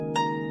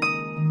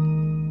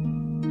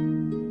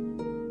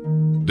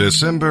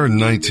December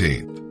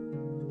 19th.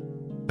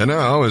 And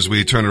now, as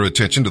we turn our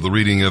attention to the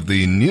reading of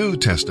the New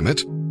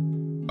Testament,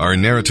 our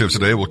narrative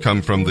today will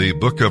come from the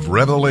book of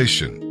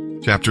Revelation,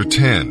 chapter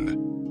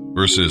 10,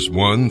 verses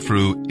 1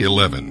 through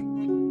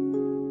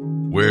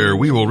 11, where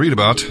we will read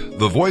about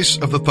the voice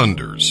of the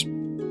thunders.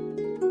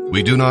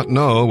 We do not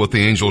know what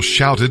the angel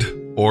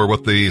shouted or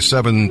what the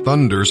seven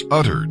thunders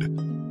uttered.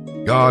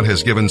 God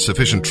has given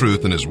sufficient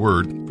truth in His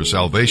Word for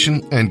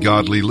salvation and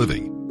godly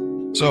living,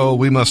 so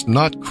we must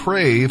not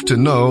crave to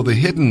know the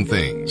hidden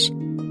things.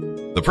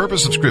 The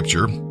purpose of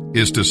Scripture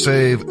is to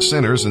save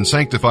sinners and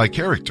sanctify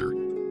character,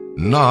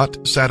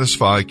 not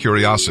satisfy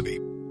curiosity.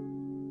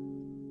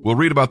 We'll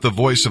read about the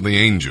voice of the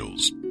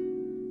angels.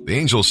 The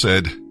angel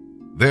said,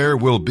 "There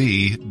will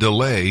be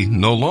delay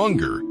no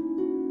longer."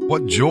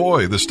 What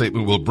joy the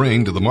statement will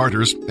bring to the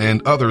martyrs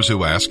and others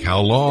who ask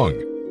how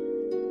long.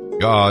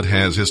 God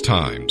has His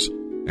times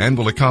and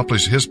will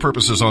accomplish His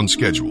purposes on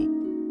schedule.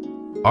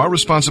 Our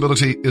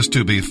responsibility is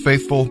to be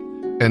faithful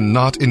and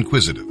not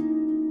inquisitive.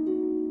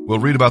 We'll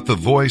read about the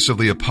voice of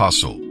the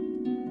apostle.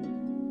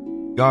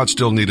 God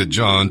still needed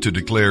John to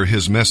declare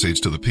his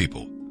message to the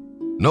people.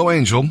 No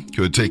angel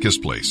could take his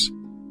place,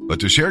 but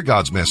to share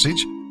God's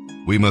message,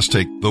 we must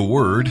take the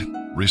Word,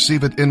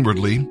 receive it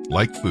inwardly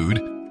like food,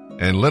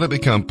 and let it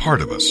become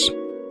part of us.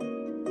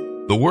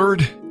 The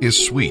Word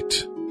is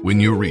sweet when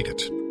you read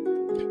it,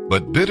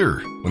 but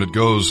bitter when it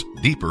goes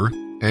deeper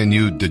and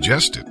you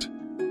digest it.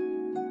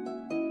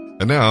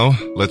 And now,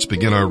 let's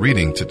begin our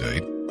reading today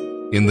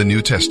in the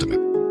New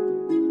Testament.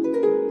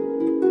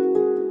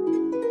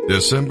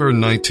 December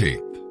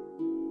 19th.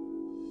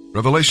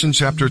 Revelation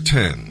chapter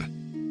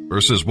 10,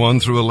 verses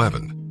 1 through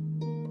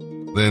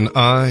 11. Then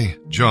I,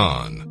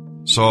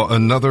 John, saw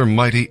another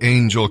mighty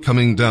angel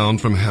coming down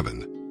from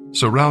heaven,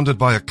 surrounded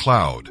by a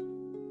cloud,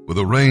 with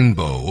a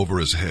rainbow over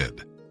his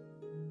head.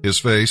 His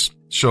face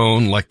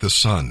shone like the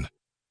sun,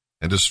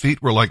 and his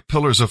feet were like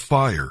pillars of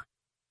fire,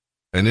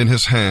 and in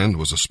his hand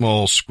was a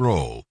small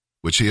scroll,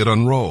 which he had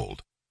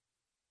unrolled.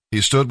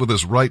 He stood with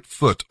his right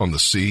foot on the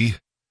sea,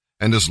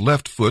 and his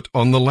left foot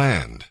on the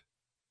land.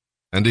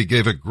 And he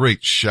gave a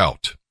great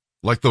shout,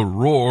 like the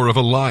roar of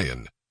a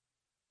lion,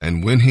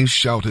 and when he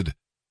shouted,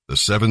 the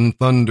seven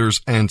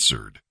thunders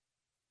answered.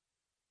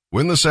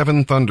 When the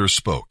seven thunders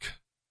spoke,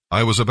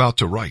 I was about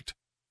to write,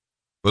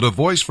 but a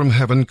voice from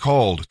heaven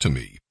called to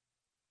me,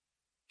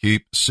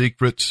 "Keep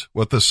secret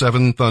what the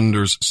seven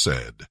thunders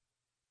said.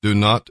 Do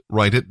not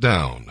write it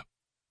down."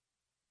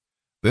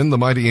 Then the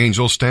mighty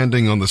angel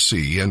standing on the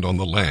sea and on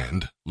the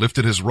land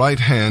lifted his right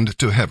hand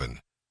to heaven,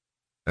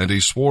 and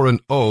he swore an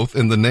oath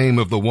in the name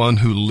of the one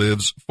who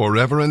lives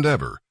forever and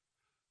ever,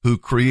 who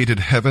created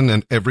heaven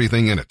and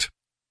everything in it,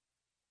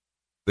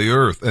 the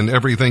earth and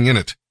everything in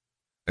it,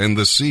 and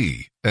the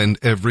sea and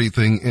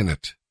everything in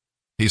it.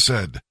 He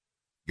said,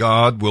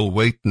 God will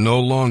wait no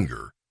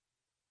longer.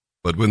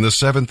 But when the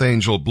seventh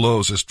angel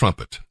blows his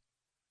trumpet,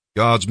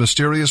 God's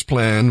mysterious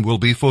plan will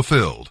be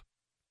fulfilled.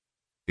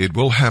 It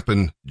will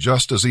happen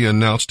just as He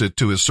announced it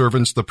to His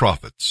servants the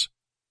prophets.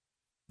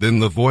 Then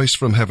the voice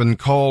from heaven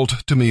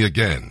called to me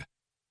again,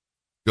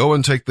 "Go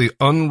and take the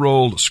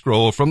unrolled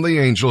scroll from the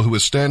angel who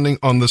is standing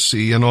on the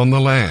sea and on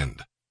the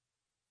land."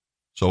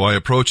 So I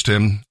approached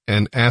him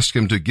and asked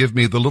him to give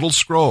me the little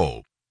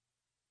scroll.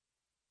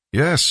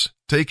 "Yes,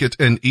 take it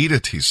and eat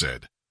it," he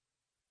said.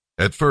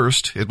 "At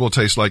first it will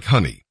taste like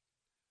honey,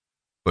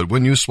 but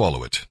when you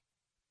swallow it,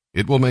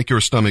 it will make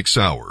your stomach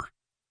sour."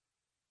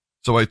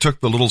 So I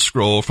took the little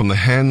scroll from the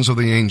hands of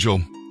the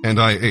angel, and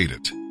I ate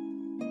it.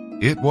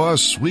 It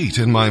was sweet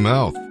in my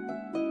mouth,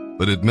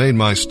 but it made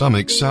my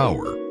stomach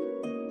sour.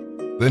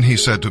 Then he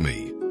said to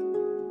me,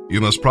 "You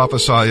must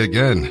prophesy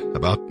again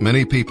about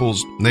many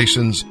peoples,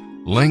 nations,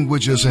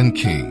 languages, and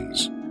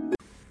kings."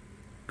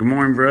 Good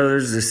morning,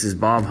 brothers. This is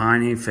Bob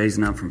Heine,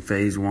 phasing up from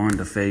phase 1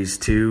 to phase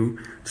 2.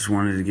 Just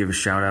wanted to give a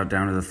shout out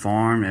down to the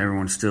farm.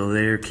 Everyone's still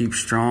there. Keep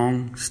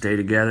strong, stay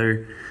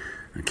together,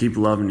 and keep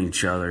loving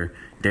each other.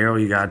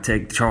 Daryl, you got to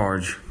take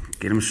charge.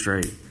 Get them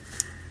straight.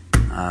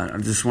 I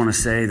just want to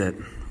say that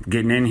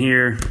getting in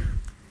here,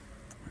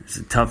 it's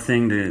a tough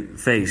thing to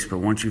face, but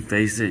once you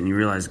face it and you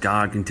realize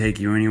God can take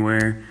you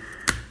anywhere,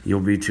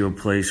 you'll be to a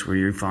place where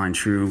you find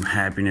true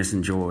happiness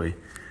and joy.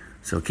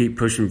 So keep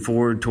pushing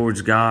forward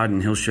towards God,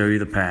 and He'll show you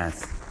the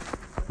path.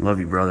 Love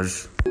you,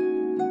 brothers.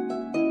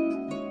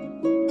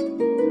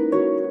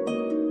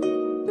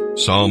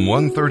 Psalm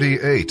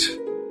 138,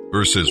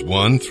 verses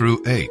 1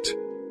 through 8.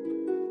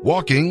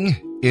 Walking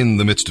in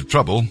the midst of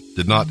trouble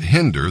did not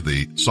hinder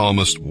the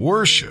psalmist's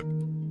worship.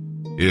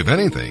 If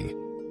anything,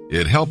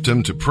 it helped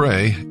him to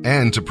pray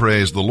and to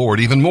praise the Lord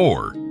even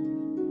more.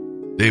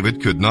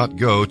 David could not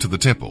go to the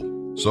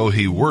temple, so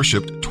he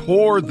worshiped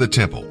toward the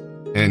temple,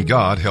 and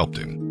God helped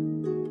him.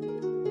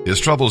 His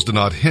troubles did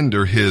not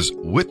hinder his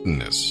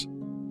witness.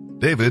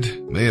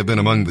 David may have been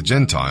among the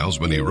Gentiles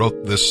when he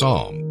wrote this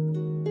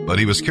psalm, but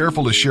he was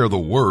careful to share the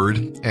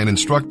word and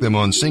instruct them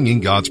on singing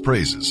God's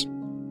praises.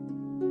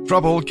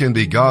 Trouble can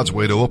be God's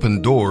way to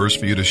open doors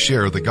for you to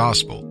share the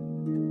gospel.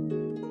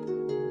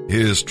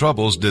 His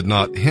troubles did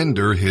not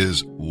hinder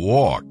his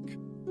walk.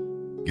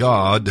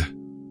 God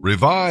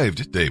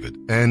revived David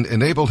and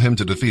enabled him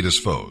to defeat his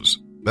foes.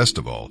 Best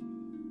of all,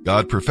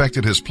 God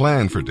perfected his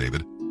plan for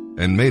David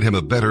and made him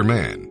a better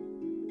man.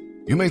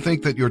 You may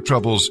think that your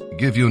troubles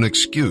give you an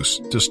excuse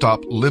to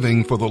stop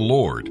living for the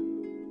Lord,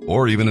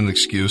 or even an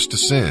excuse to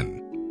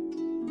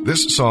sin.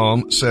 This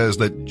psalm says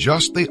that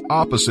just the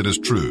opposite is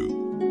true.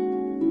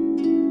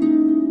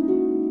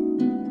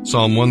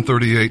 Psalm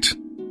 138,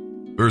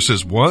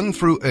 verses 1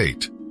 through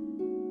 8,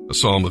 a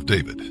psalm of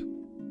David.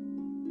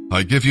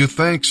 I give you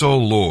thanks, O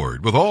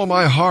Lord, with all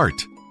my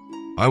heart.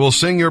 I will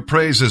sing your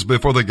praises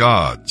before the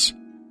gods.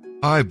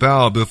 I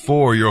bow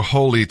before your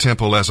holy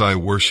temple as I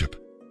worship.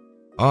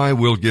 I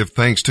will give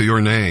thanks to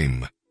your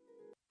name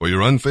for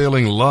your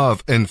unfailing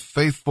love and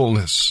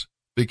faithfulness,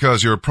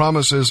 because your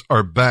promises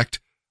are backed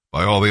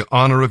by all the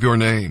honor of your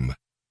name.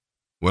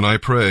 When I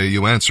pray,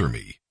 you answer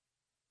me.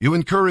 You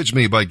encourage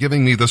me by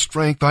giving me the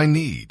strength I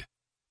need.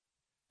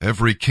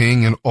 Every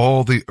king in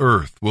all the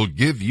earth will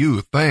give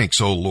you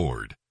thanks, O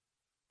Lord,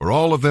 for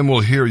all of them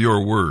will hear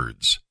your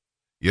words.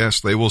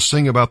 Yes, they will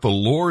sing about the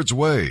Lord's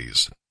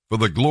ways, for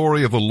the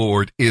glory of the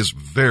Lord is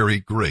very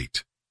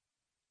great.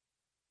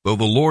 Though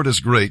the Lord is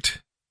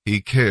great,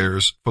 he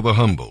cares for the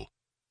humble,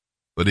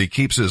 but he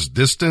keeps his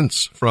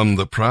distance from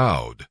the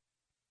proud.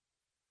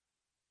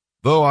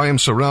 Though I am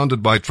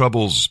surrounded by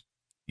troubles,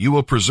 you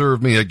will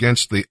preserve me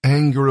against the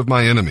anger of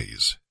my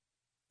enemies.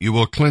 You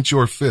will clench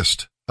your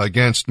fist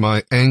against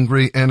my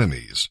angry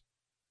enemies.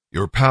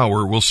 Your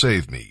power will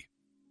save me.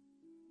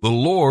 The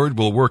Lord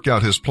will work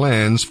out his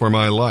plans for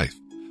my life,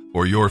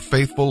 for your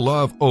faithful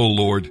love, O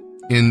Lord,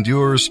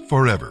 endures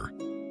forever.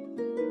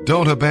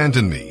 Don't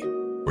abandon me,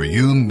 for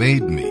you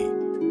made me.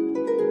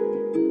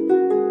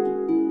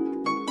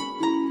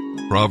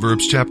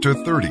 Proverbs chapter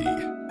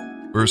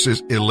 30,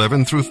 verses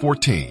 11 through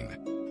 14.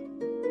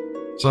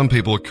 Some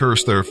people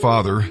curse their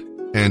father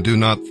and do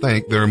not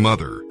thank their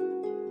mother.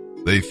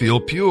 They feel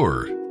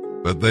pure,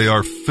 but they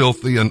are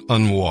filthy and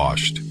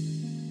unwashed.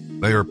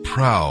 They are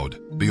proud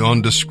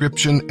beyond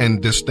description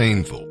and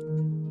disdainful.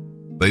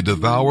 They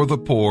devour the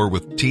poor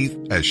with teeth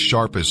as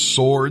sharp as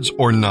swords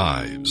or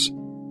knives.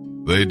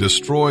 They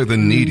destroy the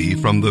needy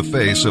from the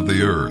face of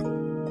the earth.